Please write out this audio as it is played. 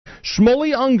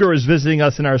Shmuley Unger is visiting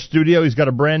us in our studio. He's got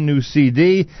a brand new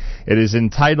CD. It is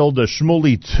entitled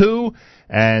Shmuley 2,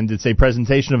 and it's a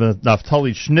presentation of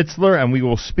Naftali Schnitzler, and we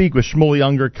will speak with Shmuley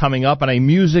Unger coming up on a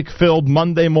music-filled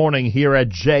Monday morning here at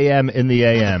JM in the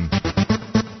AM.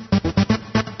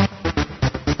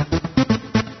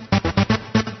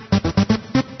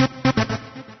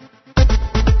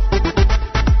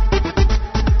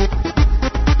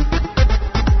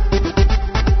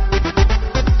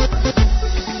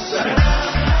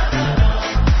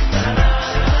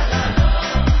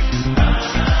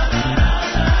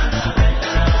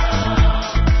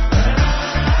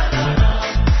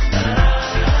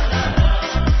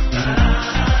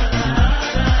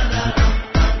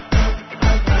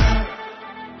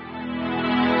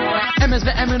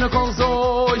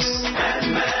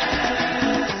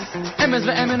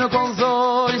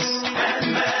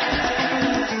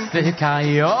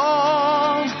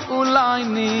 V'kayom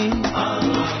ulayni,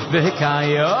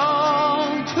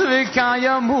 v'kayom,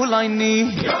 v'kayom ulayni.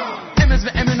 Emes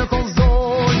ve'eminu kol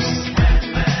zois,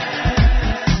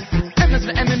 emes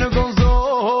ve'eminu kol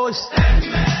zois.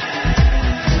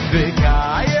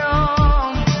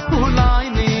 V'kayom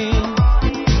ulayni,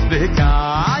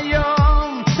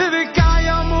 v'kayom,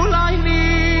 v'kayom ulayni.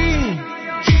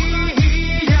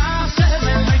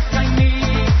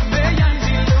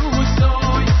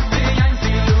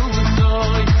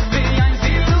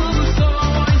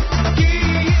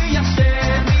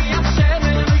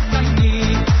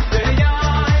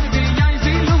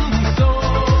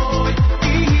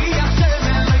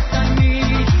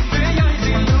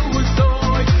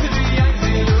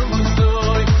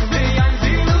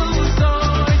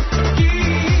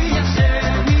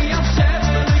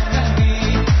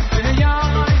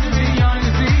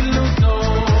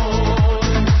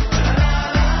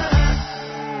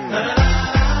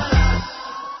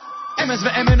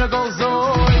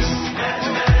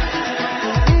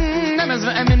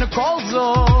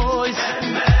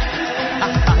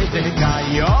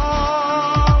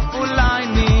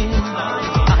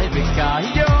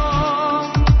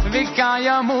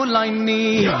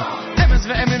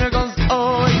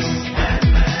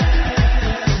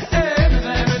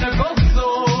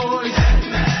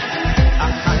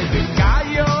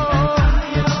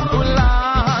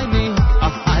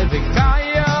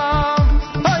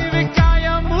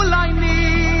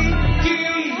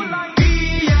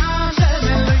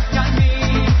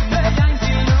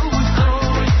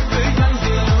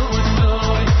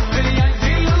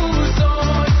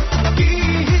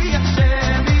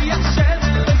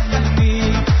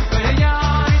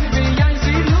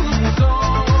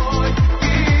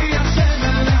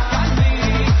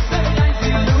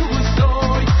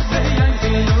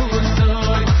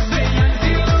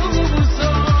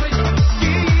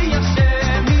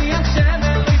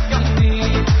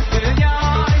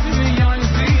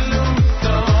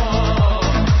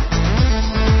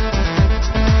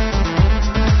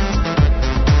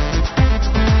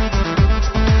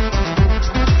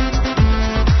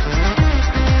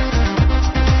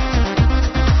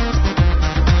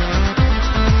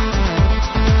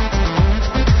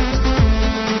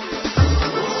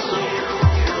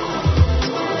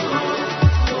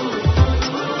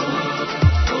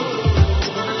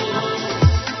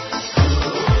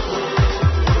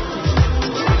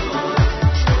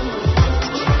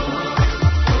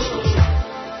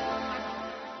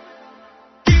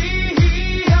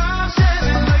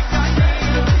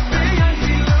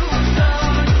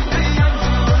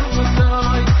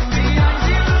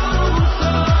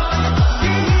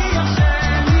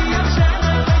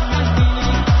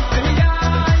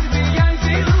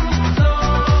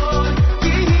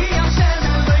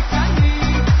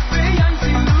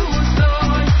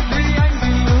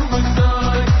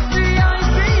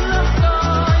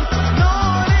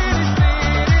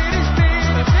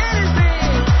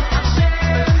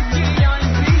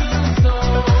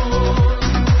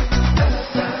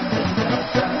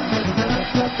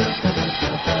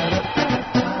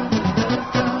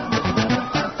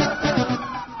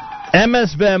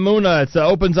 MS V'Emuna, it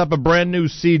opens up a brand new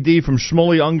CD from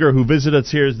Shmuley Unger, who visited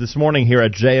us here this morning here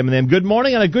at JM&M. Good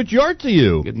morning and a good yard to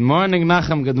you. Good morning,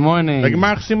 Nachum. Good morning.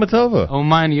 Oh,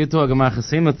 mine, you too.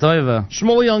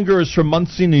 Shmuley Unger is from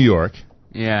Monsey, New York.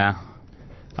 Yeah.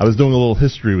 I was doing a little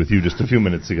history with you just a few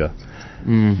minutes ago.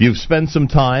 You've spent some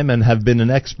time and have been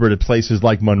an expert at places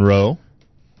like Monroe.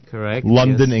 Correct.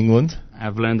 London, yes. England.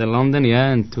 I've learned in London,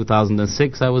 yeah. In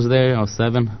 2006 I was there, or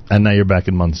 07. And now you're back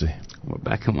in Monsey. We're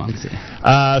back in Monsey.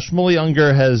 Shmuley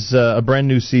Unger has a brand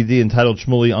new CD entitled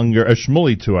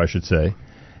Shmuley 2, I should say.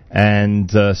 And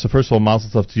so first of all,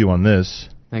 mazel tov to you on this.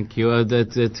 Thank you.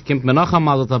 It Kim Menachem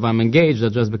Mazel Tov. I'm engaged. I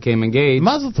just became engaged.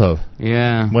 Mazel Tov.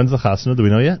 Yeah. When's the chasna? Do we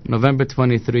know yet? November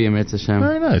 23, Eretz Hashem.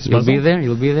 Very nice. You'll be there?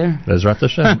 You'll be there? Bezrat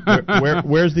Hashem.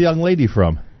 Where's the young lady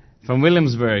from? From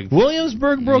Williamsburg.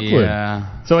 Williamsburg, Brooklyn.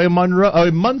 Yeah. So a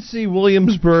Muncie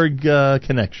Williamsburg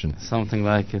connection. Something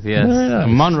like it, yes. Nice.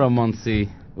 Monroe, Muncie,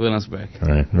 Williamsburg. All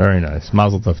right, very nice.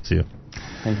 Mazel Tov to you.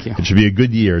 Thank you. It should be a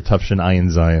good year, Tufshin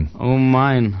Ayin Zion. Oh,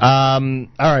 mine. All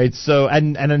right, so,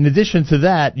 and in addition to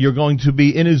that, you're going to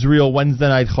be in Israel Wednesday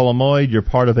night, Chol Hamoed. You're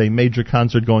part of a major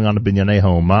concert going on at Binyanei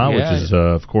HaOma, which is,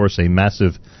 of course, a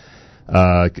massive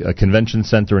a convention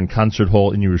center and concert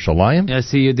hall in Yerushalayim. I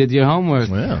see you did your homework.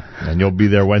 Yeah, and you'll be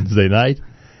there Wednesday night.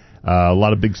 A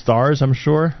lot of big stars, I'm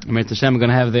sure. Eretz Hashem, we're going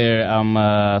to have there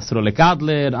Srolik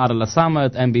Adler, Adela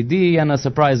Samet, MBD, and a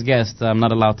surprise guest. I'm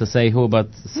not allowed to say who, but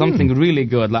something really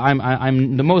good.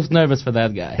 I'm the most nervous for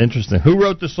that guy. Interesting. Who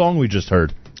wrote the song we just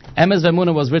heard? Emes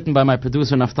Vemuna was written by my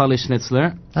producer, Naftali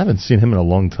Schnitzler. I haven't seen him in a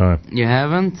long time. You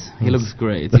haven't? He looks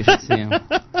great. You should see him.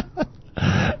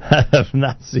 I have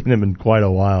not seen him in quite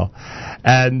a while.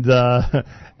 And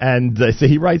so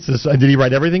he writes this. Did he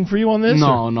write everything for you on this?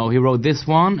 No. He wrote this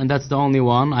one, and that's the only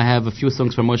one. I have a few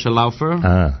songs from Moshe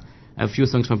Laufer. A few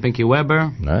songs from Pinky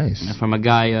Weber. Nice. From a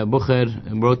guy, Bucher,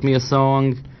 wrote me a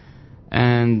song.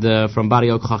 And from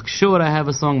Baruch Hakshur, I have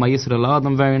a song. My Yisrael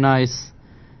Adam, very nice.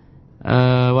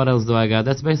 What else do I got?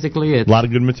 That's basically it. A lot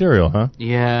of good material, huh?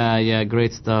 Yeah,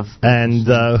 great stuff.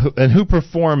 And who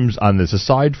performs on this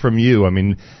aside from you? I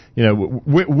mean, you know,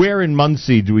 where in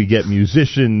Muncie do we get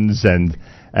musicians and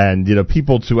you know,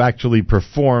 people to actually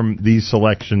perform these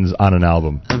selections on an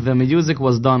album? The music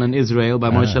was done in Israel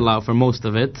by Moshe Laufer, most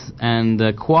of it, and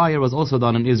the choir was also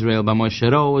done in Israel by Moshe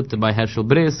Roth, by Herschel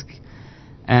Brisk,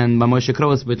 and by Moshe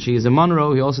Kroos, which is in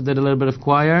Monroe. He also did a little bit of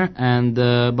choir, and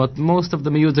but most of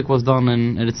the music was done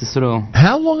in Eretz Yisrael.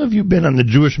 How long have you been on the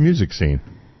Jewish music scene?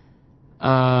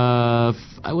 I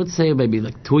would say maybe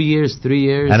like 2 years, 3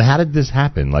 years. And how did this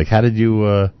happen? Like, how did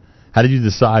you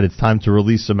decide it's time to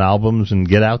release some albums and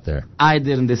get out there? I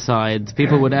didn't decide.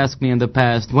 People would ask me in the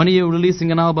past, when are you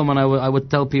releasing an album? And I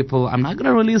would tell people, I'm not going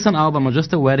to release an album. I'm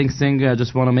just a wedding singer. I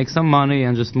just want to make some money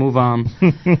and just move on.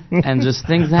 And just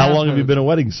things happen. How long have you been a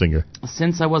wedding singer?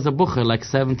 Since I was a bucher, like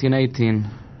 17, 18.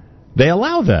 They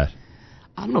allow that?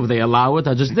 I don't know if they allow it.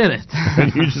 I just did it.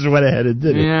 You just went ahead and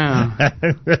did it. Yeah.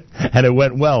 And it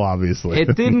went well, obviously.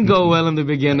 It didn't go well in the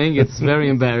beginning. It's very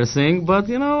embarrassing. But,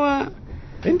 you know...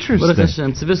 Interesting. Yeah.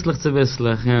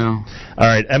 All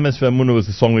right, Emes Vemuna was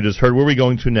the song we just heard. Where are we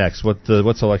going to next? What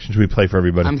selection should we play for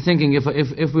everybody? I'm thinking if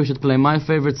we should play my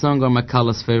favorite song or my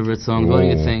Kala's favorite song. What do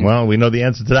you think? Well, we know the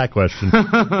answer to that question.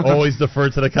 Always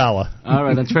defer to the Kala. All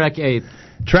right, then track 8.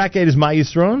 Track 8 is My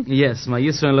Yisron? Yes, My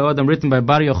Yisron Le'odam, written by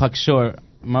Baruch Hakshor,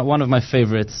 one of my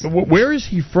favorites. Where is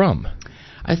he from?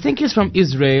 I think he's from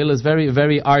Israel. He's a very,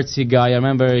 very artsy guy. I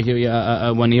remember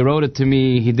when he wrote it to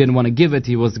me, he didn't want to give it.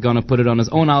 He was going to put it on his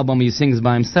own album. He sings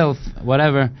by himself,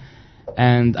 whatever.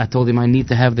 And I told him I need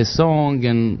to have this song.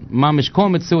 And Mamish Kol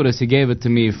Mitzuras, he gave it to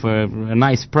me for a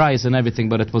nice price and everything,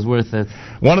 but it was worth it.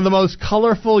 One of the most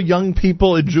colorful young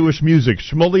people in Jewish music,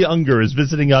 Shmuley Unger, is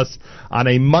visiting us on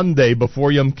a Monday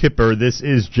before Yom Kippur. This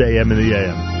is JM in the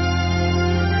AM.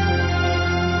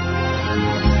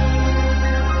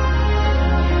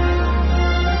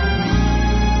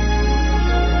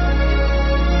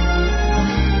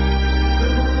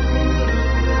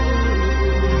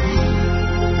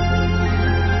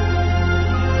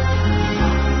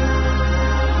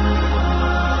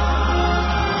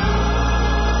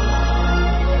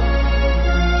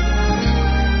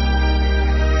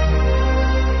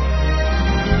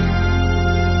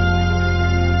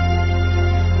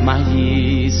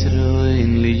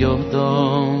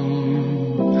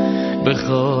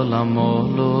 בכל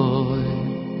המולוי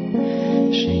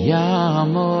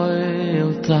שיעמול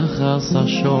תחת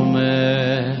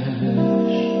השמש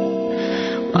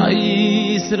מה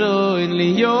ישראל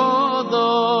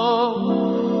ליודו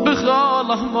בכל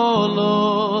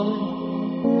המולוי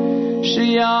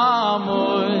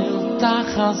שיעמול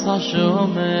תחת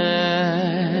השמש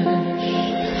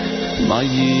מה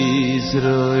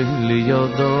ישראל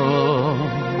ליודו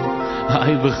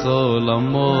היי בכל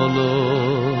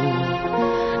המולוי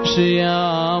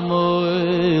שיעמול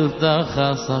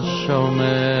תחת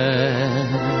השמש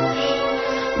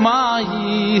מה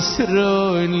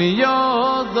ישראל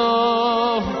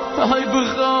ליודו היי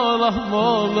בכל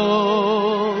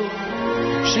המולוי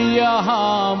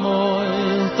שיעמול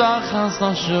תחת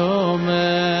השמש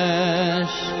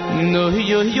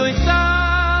נוי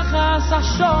תחת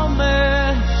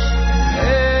השמש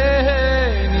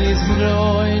אין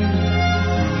ישראל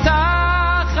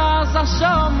תחת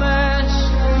השמש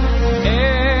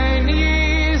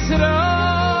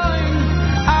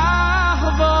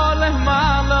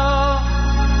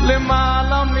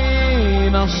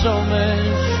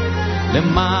השומש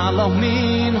למעלה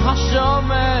מן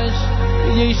השומש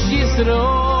יש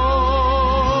ישרון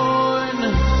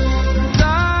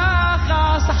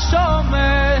תחת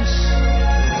השומש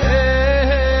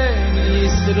אין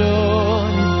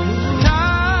ישרון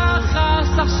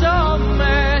תחת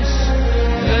השומש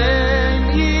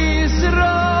אין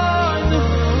ישרון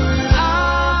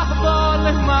אך בוא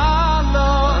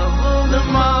למעלה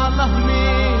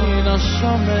מן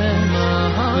השומש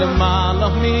למעלה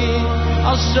מן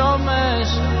השומש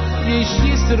יש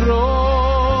ישרון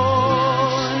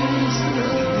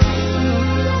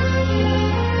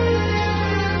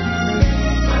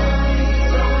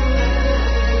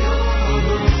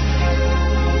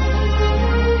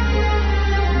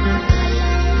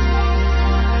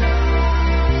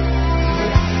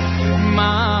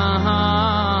מה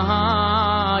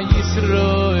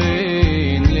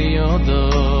ישרון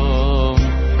ליודו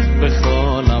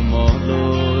בכל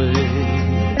המולוי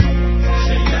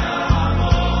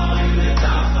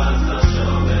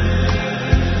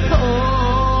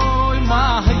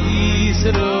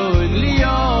Yisroel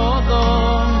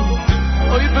liyodom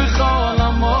oy bechol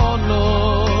amolo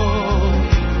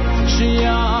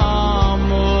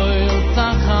shiyamoy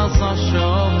tachas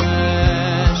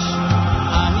hashomesh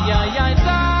ay ay ay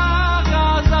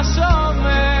tachas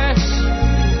hashomesh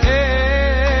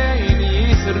ein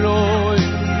Yisroel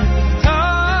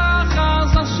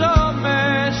tachas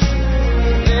hashomesh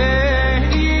ein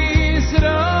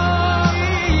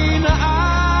Yisroel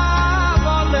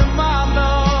aval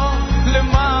lemalo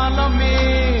למעלה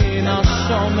מן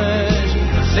השומש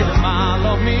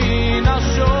למעלה מן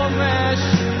השומש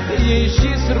יש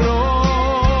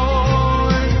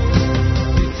ישרון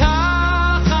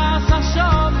תחת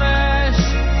השומש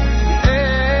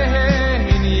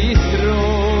אין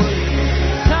ישרון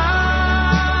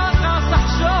תחת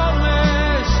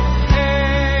השומש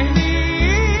אין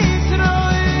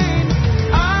ישרון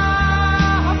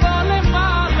אבל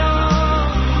למעלה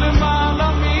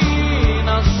מן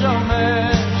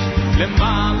השומש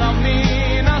למעלה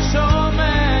מן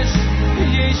השומש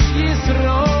יש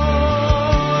ישרון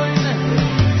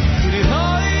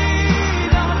תרירוי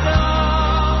דמדו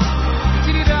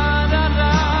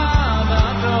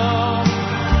תרירדדדדדו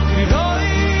תרירוי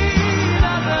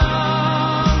דדו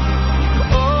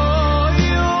אוי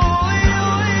אוי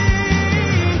אוי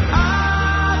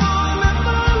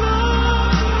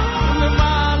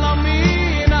למעלה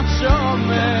מן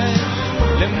השומש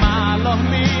למעלה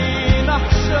מן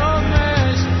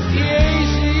השומש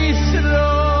יש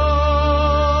ישרון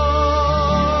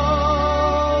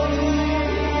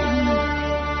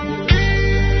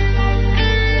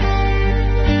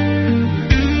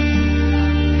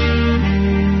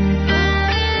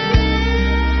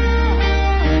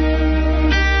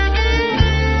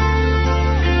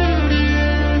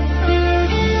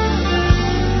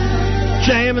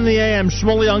JM in the AM,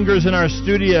 Shmuley Unger's in our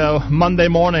studio Monday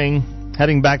morning,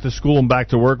 heading back to school and back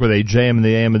to work with a JM in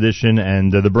the AM edition,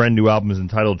 and the brand new album is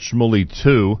entitled Shmuley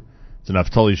 2. It's an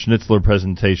Naftali Schnitzler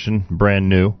presentation, brand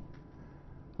new.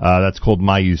 That's called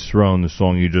My Yisron, the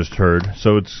song you just heard.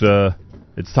 So it's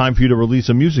time for you to release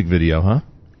a music video, huh?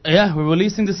 Yeah, we're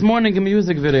releasing this morning a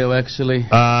music video actually.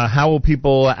 How will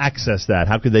people access that?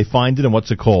 How could they find it, and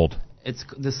what's it called?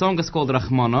 The song is called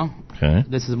Rachmana. Okay.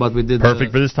 This is what we did.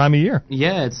 Perfect for this time of year.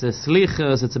 Yeah, it's a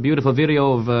slichas. It's a beautiful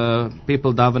video of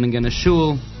people davening in a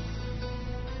shul.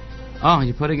 Oh,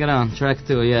 you're putting it on track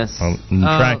 2. Yes.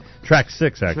 Track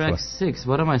 6 actually. Track 6.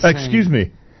 What am I saying? Excuse me.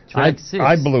 Track 6.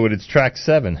 I blew it. It's track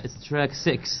 7. It's track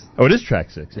 6. Oh, it is track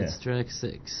 6. Yeah. It's track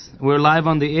 6. We're live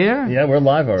on the air. Yeah, we're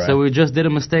live alright. So we just did a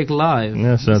mistake live.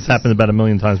 Yeah, so it's happened about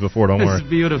 1,000,000 times before. Don't worry. It's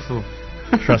beautiful.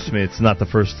 Trust me, it's not the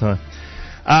first time.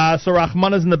 So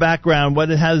Rachmana's in the background.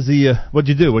 What'd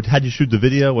you do? How'd you shoot the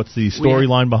video? What's the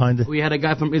storyline behind it? We had a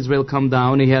guy from Israel come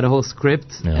down. He had a whole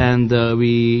script, and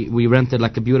we rented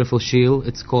like a beautiful shield.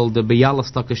 It's called the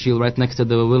Bialystok shield, right next to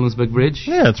the Williamsburg Bridge.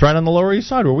 Yeah, it's right on the Lower East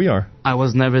Side where we are. I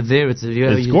was never there. It's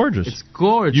gorgeous. It's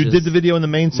gorgeous. You did the video in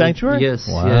the main sanctuary? Yes.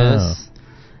 Wow. Yes.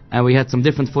 And we had some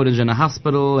different footage in a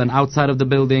hospital and outside of the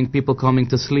building, people coming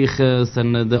to slichas,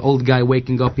 and the old guy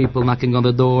waking up people, knocking on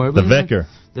the door. The Vecker.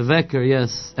 The Vecker,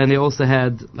 yes. And they also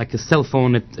had like a cell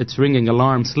phone, it's ringing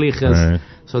alarm, slichas. Right.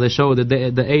 So they showed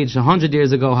the age 100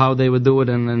 years ago how they would do it,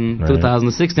 and in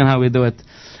 2016 how we do it.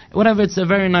 Whatever, it's a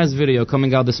very nice video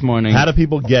coming out this morning. How do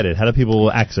people get it? How do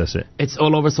people access it? It's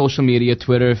all over social media,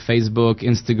 Twitter, Facebook,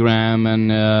 Instagram,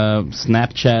 and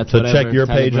Snapchat, so whatever. Check your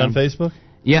Telegram. page on Facebook?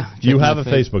 Yeah. You have a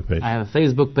Facebook page? I have a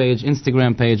Facebook page,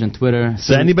 Instagram page, and Twitter.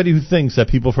 So anybody who thinks that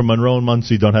people from Monroe and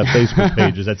Muncie don't have Facebook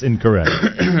pages, that's incorrect.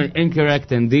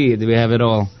 Incorrect indeed. We have it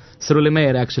all. Ceruli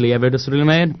Meir, actually. Ever heard of Ceruli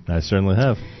Meir? I certainly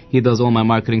have. He does all my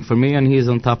marketing for me, and he's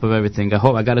on top of everything.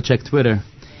 I got to check Twitter.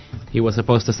 He was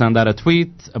supposed to send out a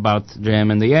tweet about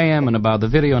JM and the AM and about the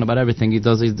video and about everything. He's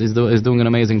doing an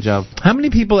amazing job. How many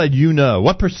people that you know,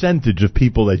 what percentage of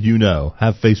people that you know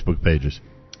have Facebook pages?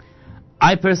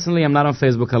 I personally am not on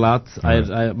Facebook a lot.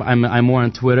 I'm more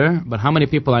on Twitter. But how many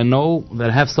people I know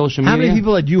that have social media? How many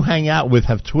people that you hang out with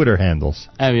have Twitter handles?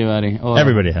 Everybody.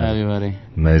 Everybody has. Everybody.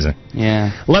 Amazing.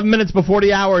 Yeah. 11 minutes before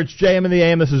the hour, it's JM and the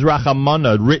AM. This is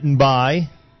Rachamana, written by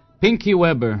Pinky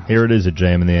Weber. Here it is at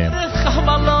JM and the AM.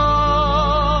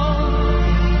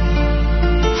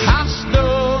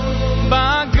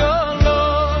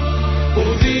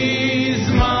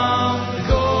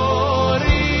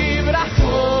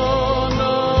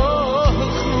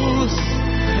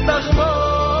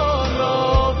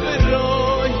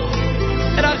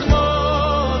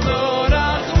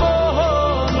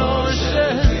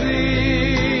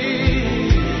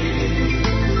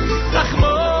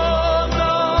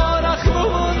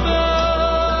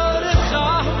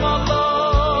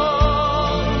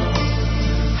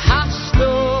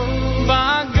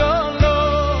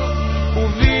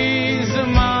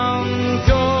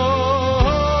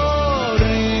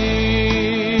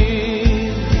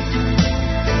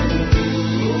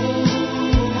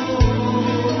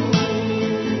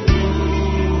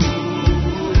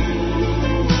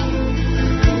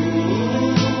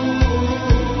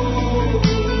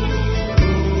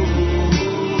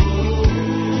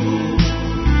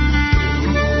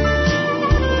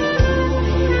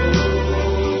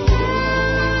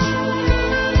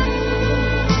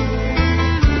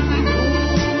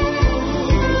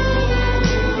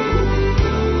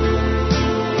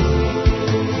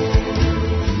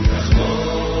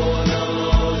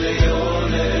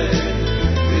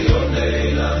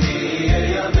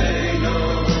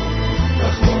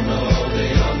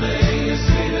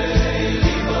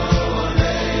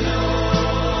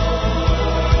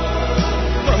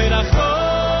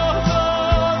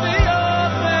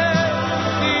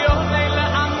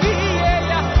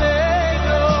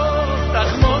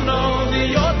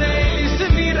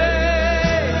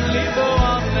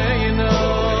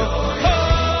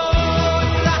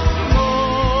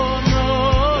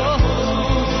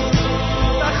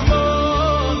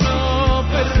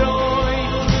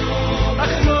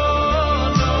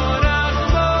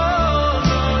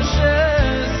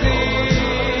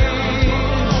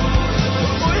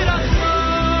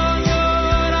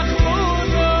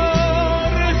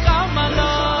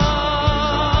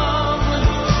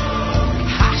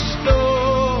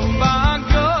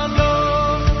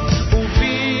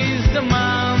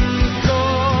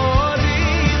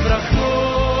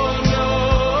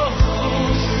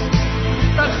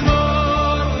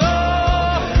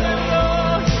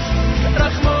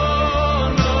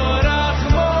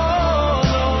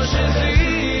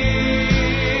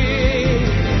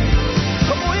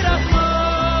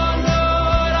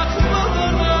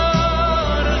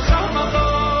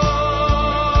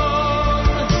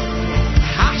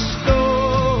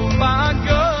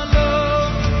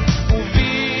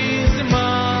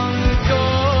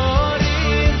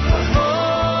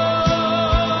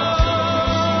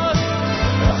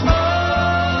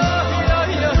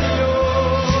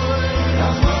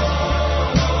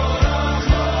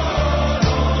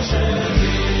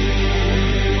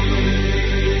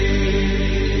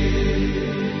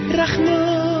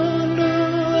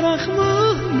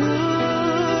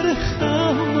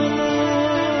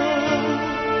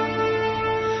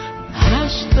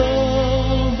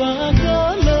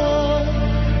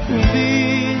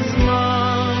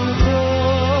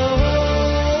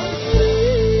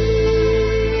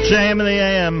 JM and the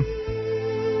AM.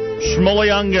 Shmuly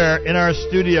Unger in our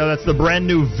studio. That's the brand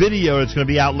new video that's going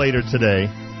to be out later today.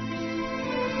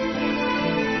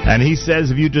 And he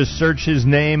says if you just search his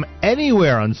name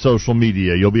anywhere on social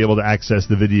media, you'll be able to access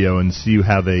the video and see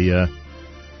how they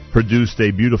produced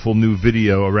a beautiful new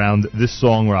video around this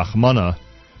song, Rachmana,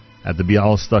 at the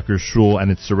Bialystoker Shul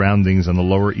and its surroundings on the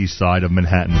Lower East Side of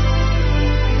Manhattan.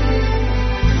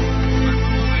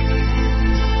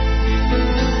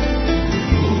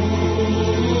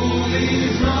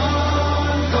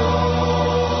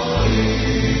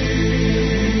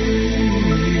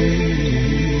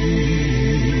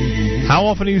 How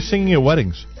often are you singing at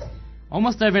weddings?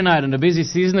 Almost every night. In the busy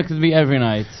season, it could be every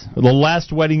night. The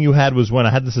last wedding you had was when I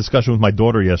had this discussion with my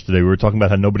daughter yesterday. We were talking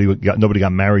about how nobody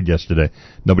got married yesterday.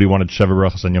 Nobody wanted Sheva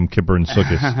Brachos on Yom Kippur and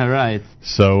Sukkot. Right.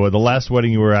 So the last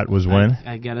wedding you were at was when?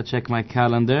 I gotta check my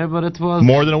calendar, but it was...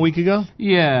 More than a week ago?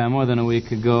 Yeah, more than a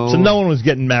week ago. So no one was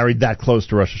getting married that close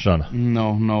to Rosh Hashanah?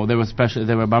 No. There were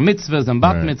bar mitzvahs and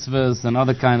bat mitzvahs and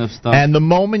other kind of stuff. And the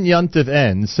moment Yontif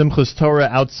ends, Simchas Torah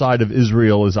outside of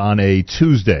Israel is on a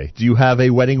Tuesday. Do you have a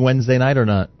wedding Wednesday night or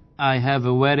not? I have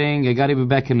a wedding. I got to be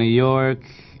back in New York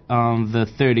on the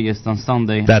 30th, on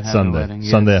Sunday. That's Sunday.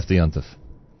 Sunday after Yontif.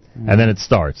 And then it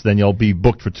starts. Then you'll be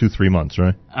booked for 2-3 months,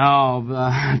 right?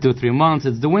 2-3 months.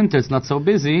 It's the winter. It's not so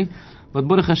busy. But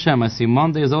Baruch Hashem, I see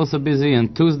Monday is also busy,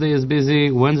 and Tuesday is busy,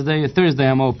 Thursday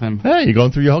I'm open. Hey, you're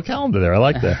going through your whole calendar there. I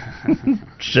like that.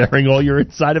 Sharing all your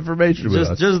inside information with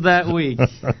us. Just that week.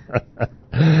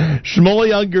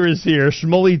 Shmuley Unger is here.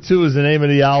 Shmuley 2 is the name of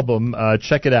the album.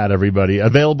 Check it out, everybody.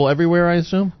 Available everywhere, I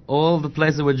assume? All the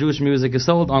places where Jewish music is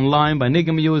sold, online by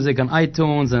Nigga Music, on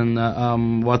iTunes,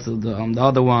 and what's the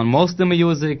other one? Muslim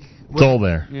Music. It's all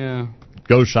there. Yeah.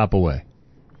 Go shop away.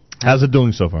 How's it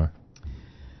doing so far?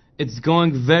 It's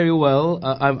going very well.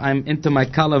 I'm into my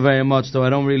color very much, so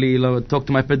I don't really talk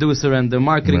to my producer and the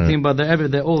marketing team, but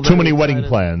they're all very Too many excited. wedding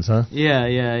plans, huh?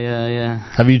 Yeah.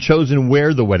 Have you chosen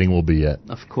where the wedding will be yet?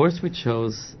 Of course we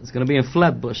chose. It's going to be in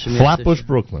Flatbush. Flatbush,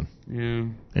 Brooklyn. Yeah.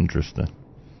 Interesting.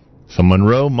 So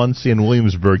Monroe, Muncie, and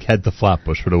Williamsburg head to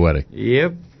Flatbush for the wedding.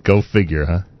 Yep. Go figure,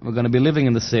 huh? We're going to be living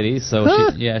in the city, so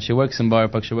she works in Borough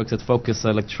Park. She works at Focus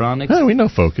Electronics. Oh, we know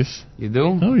Focus. You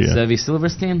do? Oh, yeah. Zevi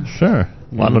Silverstein? Sure.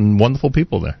 A lot of wonderful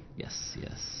people there. Yes.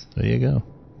 There you go.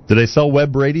 Do they sell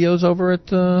web radios over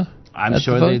at I'm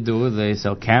sure they do. They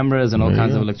sell cameras and all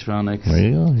kinds of electronics. There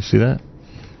you go. You see that?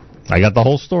 I got the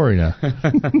whole story now.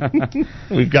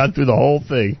 We've gone through the whole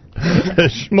thing.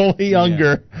 Shmuley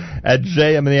Unger at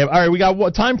JM. All right, we got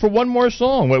time for one more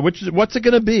song. What's it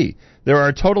going to be? There are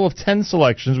a total of 10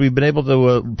 selections. We've been able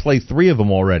to play 3 of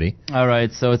them already. All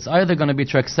right, so it's either going to be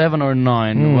track 7 or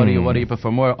 9. What do you prefer?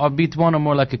 More upbeat one or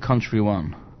more like a country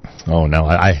one? Oh no,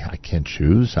 I can't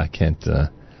choose. I can't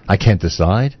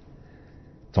decide.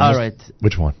 All right.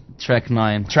 Which one? Track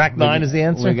 9. Track 9 is the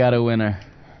answer? We got a winner.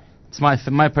 It's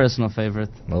my personal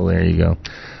favorite. Well, there you go.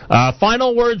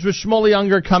 Final words with Shmuley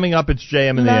Unger coming up. It's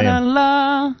JM in the AM.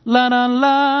 La la la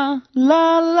la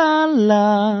la la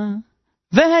la.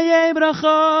 Vehayei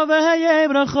bracha, vehayei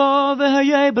bracha,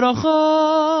 vehayei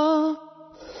bracha.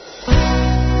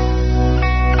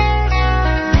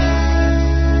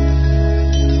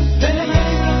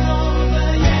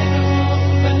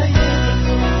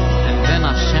 And then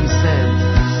Hashem said,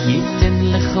 Yiten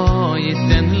lecho.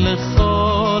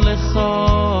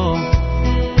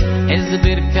 Ez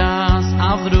birkas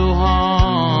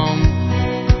Avruham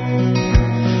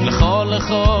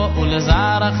lecho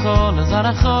ulezaracho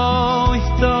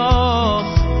itoch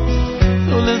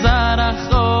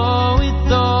ulezaracho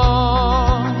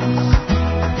itoch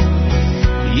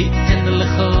Yiten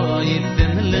lecho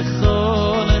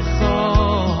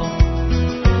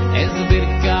Ez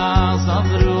birkas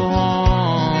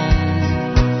Avruham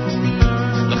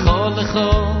lecho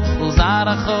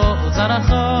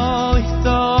Zaracho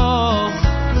itoch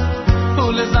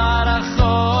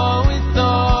ulezaracho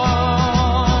itoch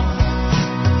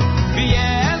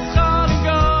v'yes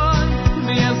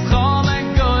chol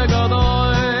goy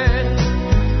gadoy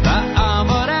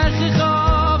va'avorechicho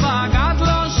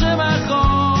v'agadlo shemecho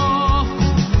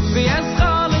v'yes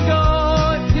chol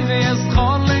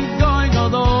goy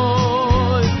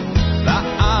gadoy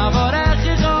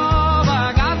va'avorechicho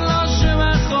v'agadlo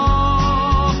shemecho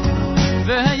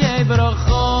v'hayei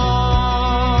bracha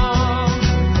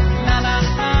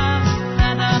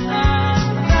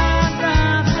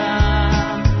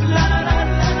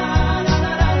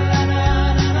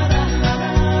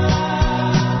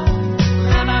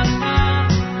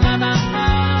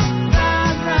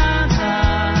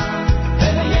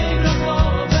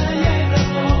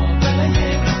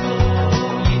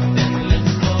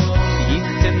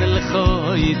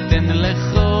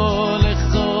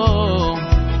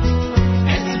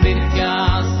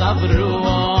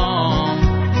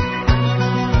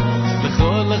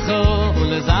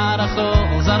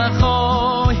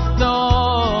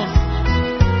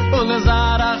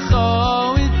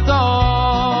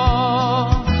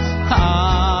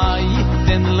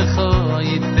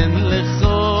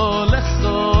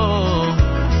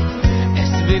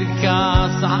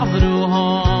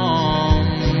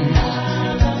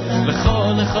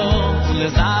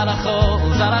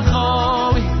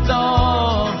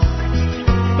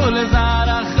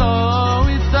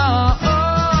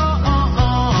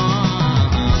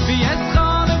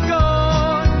Go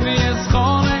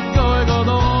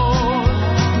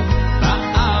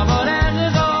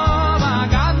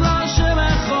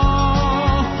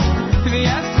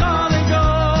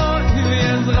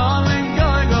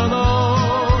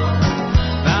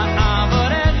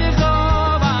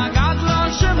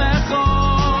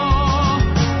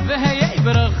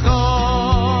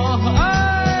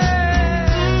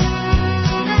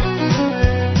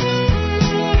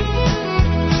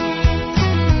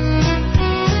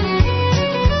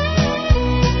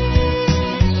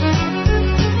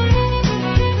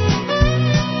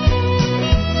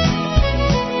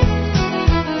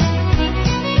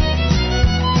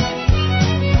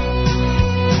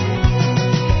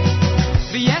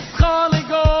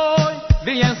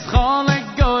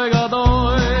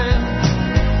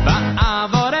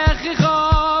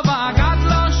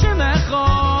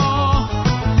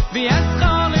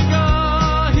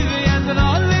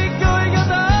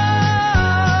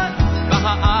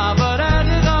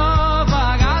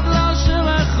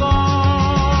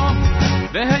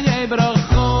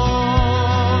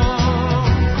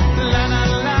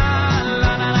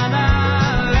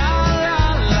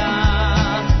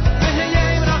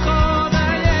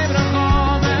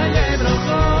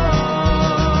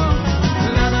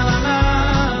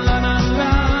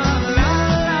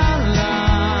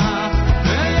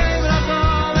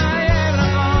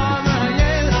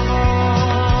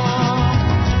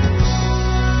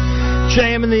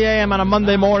JM in the AM on a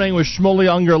Monday morning with Shmuley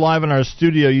Unger live in our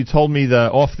studio. You told me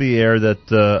that off the air that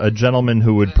a gentleman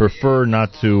who would prefer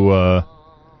not to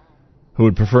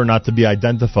be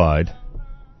identified.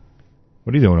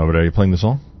 What are you doing over there? Are you playing the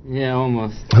song? Yeah,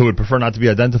 almost. Who would prefer not to be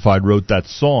identified wrote that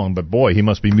song, but boy, he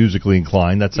must be musically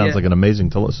inclined. That sounds like an amazing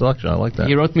selection. I like that.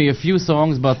 He wrote me a few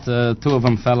songs, but 2 of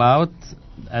them fell out.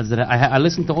 I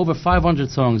listened to over 500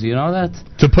 songs, you know that?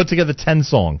 To put together 10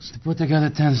 songs. To put together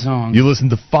 10 songs. You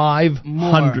listened to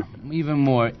 500? Even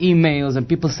more. Emails and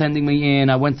people sending me in.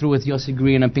 I went through with Yossi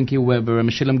Green and Pinky Weber and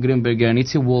Meshilem Grimberger and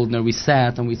Itzi Waldner. We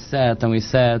sat and we sat and we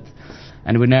sat.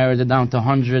 And we narrowed it down to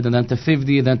 100 and then to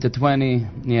 50, then to 20.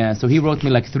 Yeah, so he wrote me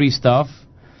like 3 stuff.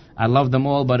 I loved them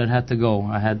all, but it had to go.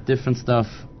 I had different stuff.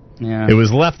 Yeah. It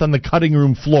was left on the cutting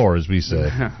room floor, as we say.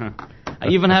 I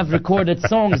even have recorded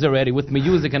songs already with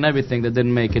music and everything that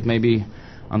didn't make it. Maybe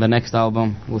on the next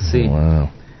album. We'll see. Wow.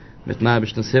 Mit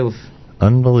Nabishtan's Hilf.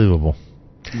 Unbelievable.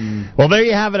 Well, there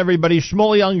you have it, everybody.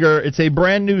 Shmuley Unger. It's a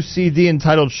brand new CD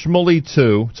entitled Shmuley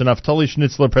 2. It's an Naftali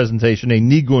Schnitzler presentation, a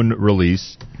Nigun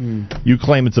release. You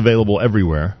claim it's available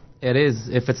everywhere. It is.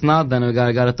 If it's not, then I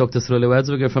gotta talk to Sruli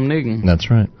Wetzberger from Nigun.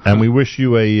 That's right. And we wish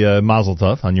you a mazel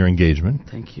tov on your engagement.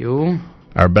 Thank you.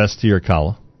 Our best to your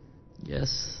Kala.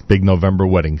 Yes. Big November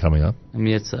wedding coming up.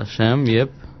 Yetz Hashem, yep.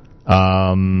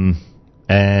 And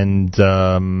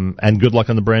good luck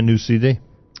on the brand new CD.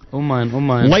 Oh mine.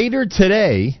 Later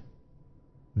today,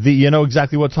 you know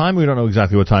exactly what time? We don't know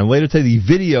exactly what time. Later today, the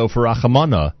video for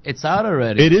Achamana. It's out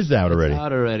already. It is out already. It's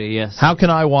out already, yes. How can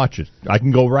I watch it? I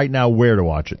can go right now where to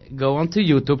watch it. Go onto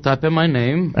YouTube, type in my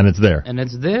name. And it's there. And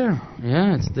it's there.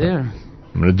 Yeah, it's there.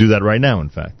 I'm going to do that right now, in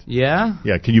fact. Yeah?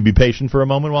 Yeah, can you be patient for a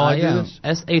moment while I do this?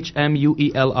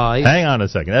 SHMUELI. Hang on a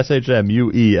second.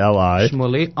 SHMUELI.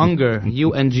 Shmuley Unger.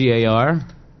 UNGAR.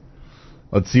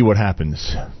 Let's see what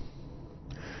happens.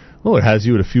 Oh, it has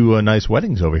you at a few nice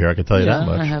weddings over here, I can tell you that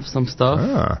much. I have some stuff.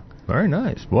 Ah, very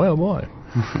nice. Boy, oh boy.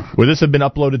 Will this have been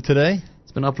uploaded today?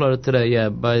 It's been uploaded today, yeah.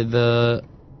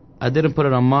 I didn't put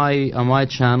it on my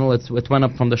channel. It went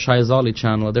up from the Shai Zali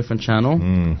channel, a different channel.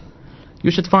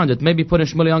 You should find it. Maybe put in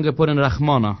Shmuley Unger, put in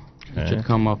Rachmana. Okay. It should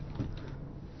come up.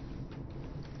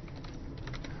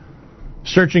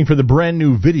 Searching for the brand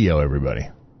new video, everybody.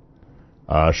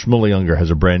 Shmuley Unger has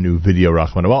a brand new video,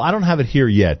 Rachmana. Well, I don't have it here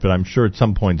yet, but I'm sure at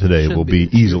some point today it will be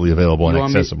easily available and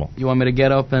accessible. You want me to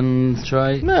get up and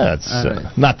try? No, it's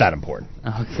not that important.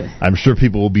 Okay. I'm sure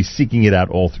people will be seeking it out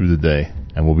all through the day,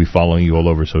 and will be following you all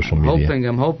over social media.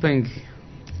 I'm hoping.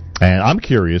 And I'm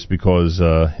curious because,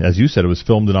 as you said, it was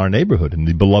filmed in our neighborhood, in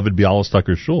the beloved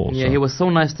Bialystoker Shul. Yeah, he was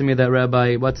so nice to me, that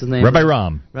Rabbi, what's his name? Rabbi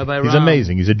Ram. He's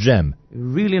amazing. He's a gem.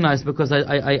 Really nice, because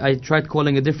I tried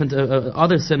calling a different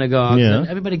other synagogues, and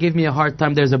everybody gave me a hard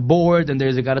time. There's a board, and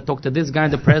you got to talk to this guy,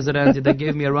 the president. They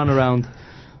gave me a runaround.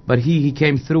 But he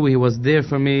came through. He was there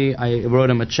for me. I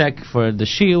wrote him a check for the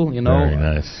shield, you know. Very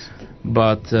nice.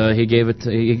 But he gave us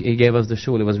the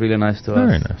shul. It was really nice to us.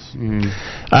 Very nice.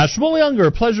 Shmuley Unger,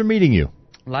 a pleasure meeting you.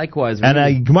 Likewise. Really.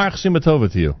 And a Gmar Chasima Tova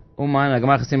to you. Oh, mine, a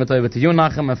Gmar Chasima Tova to you,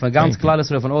 Nachum, and from Gans Klal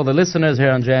and all the listeners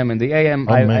here on JM in the AM.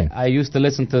 I used to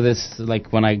listen to this,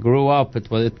 like, when I grew up. It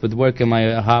would work in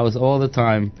my house all the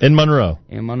time. In Monroe?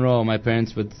 In Monroe. My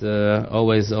parents would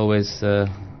always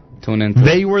tune in.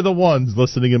 They were the ones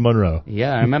listening in Monroe.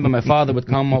 Yeah, I remember my father would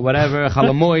come, whatever,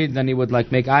 Chalamoid, then he would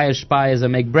like make Irish pies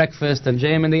and make breakfast, and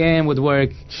JM in the AM would work.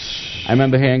 I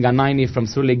remember hearing Naini from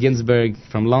Sruli Ginsberg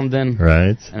from London.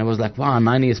 Right. And I was like, wow,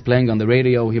 Naini is playing on the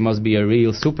radio. He must be a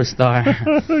real superstar.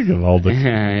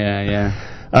 Yeah.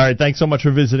 All right, thanks so much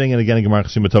for visiting, and again, Gemar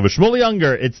Chasima Tova. Shmuley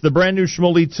Unger, it's the brand new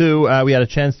Shmuley 2. We had a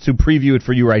chance to preview it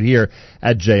for you right here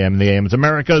at JM in the AM. It's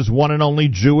America's one and only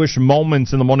Jewish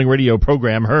Moments in the Morning radio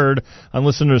program, heard on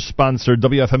listeners-sponsored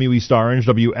WFMU East Orange,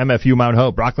 WMFU Mount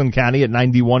Hope, Rockland County at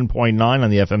 91.9 on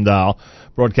the FM dial,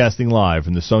 broadcasting live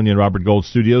from the Sonia and Robert Gold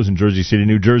studios in Jersey City,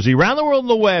 New Jersey, around the world on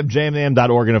the web,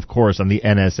 jmam.org, and of course on the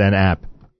NSN app.